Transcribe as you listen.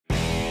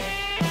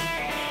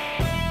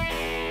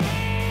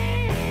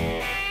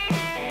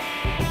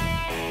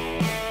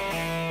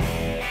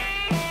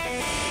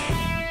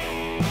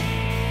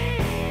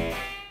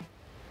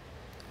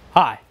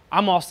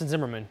I'm Austin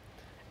Zimmerman,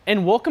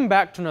 and welcome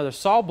back to another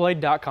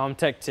Sawblade.com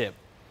tech tip.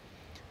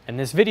 In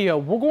this video,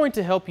 we're going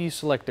to help you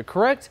select the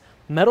correct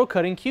metal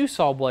cutting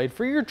QSaw blade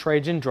for your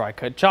Trajan dry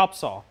cut chop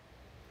saw.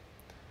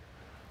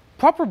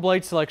 Proper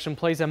blade selection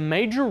plays a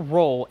major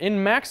role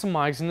in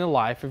maximizing the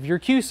life of your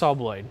QSaw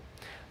blade.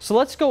 So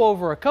let's go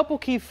over a couple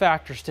key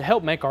factors to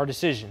help make our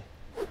decision.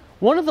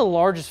 One of the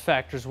largest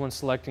factors when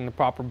selecting the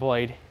proper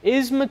blade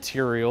is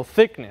material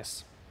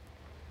thickness.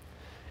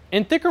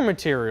 In thicker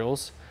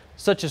materials,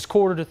 such as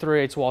 1/4 to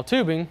 3/8 wall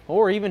tubing,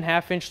 or even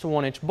 1/2 inch to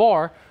 1 inch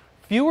bar,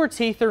 fewer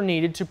teeth are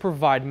needed to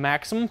provide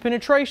maximum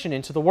penetration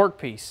into the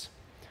workpiece.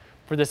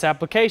 For this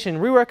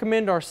application, we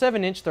recommend our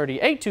 7-inch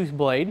 38 tooth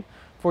blade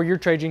for your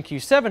Trajan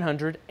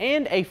Q700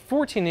 and a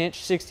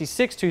 14-inch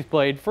 66 tooth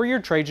blade for your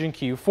Trajan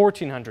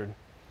Q1400.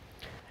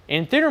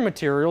 In thinner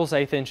materials,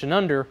 1/8 inch and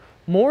under,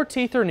 more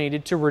teeth are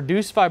needed to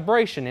reduce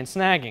vibration and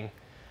snagging.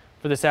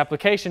 For this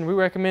application, we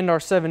recommend our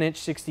 7-inch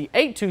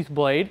 68 tooth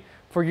blade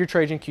for your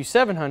Trajan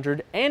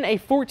Q700 and a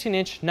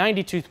 14-inch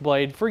 90 tooth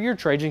blade for your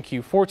Trajan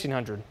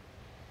Q1400.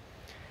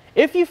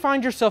 If you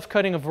find yourself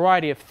cutting a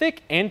variety of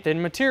thick and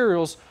thin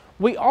materials,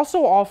 we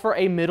also offer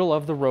a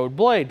middle-of-the-road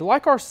blade,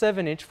 like our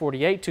 7-inch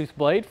 48 tooth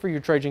blade for your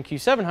Trajan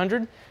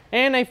Q700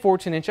 and a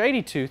 14-inch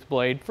 80 tooth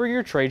blade for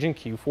your Trajan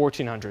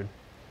Q1400.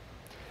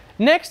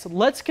 Next,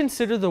 let's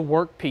consider the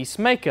workpiece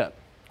makeup.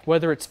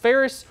 Whether it's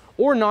ferrous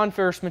or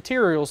non-ferrous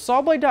materials,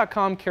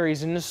 Sawblade.com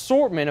carries an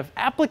assortment of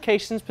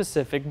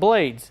application-specific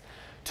blades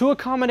to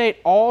accommodate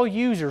all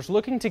users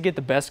looking to get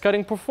the best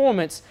cutting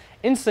performance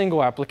in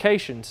single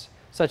applications,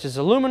 such as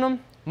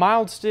aluminum,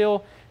 mild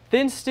steel,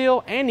 thin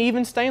steel, and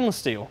even stainless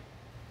steel.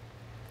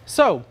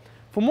 So,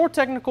 for more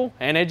technical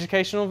and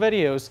educational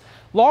videos,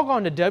 log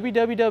on to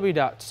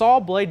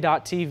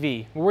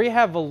www.sawblade.tv, where we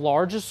have a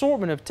large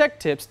assortment of tech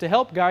tips to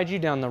help guide you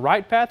down the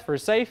right path for a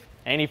safe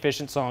and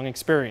efficient sawing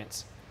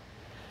experience.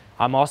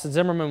 I'm Austin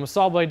Zimmerman with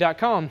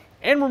Sawblade.com,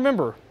 and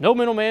remember, no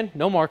middleman,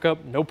 no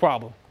markup, no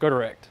problem. Go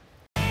direct.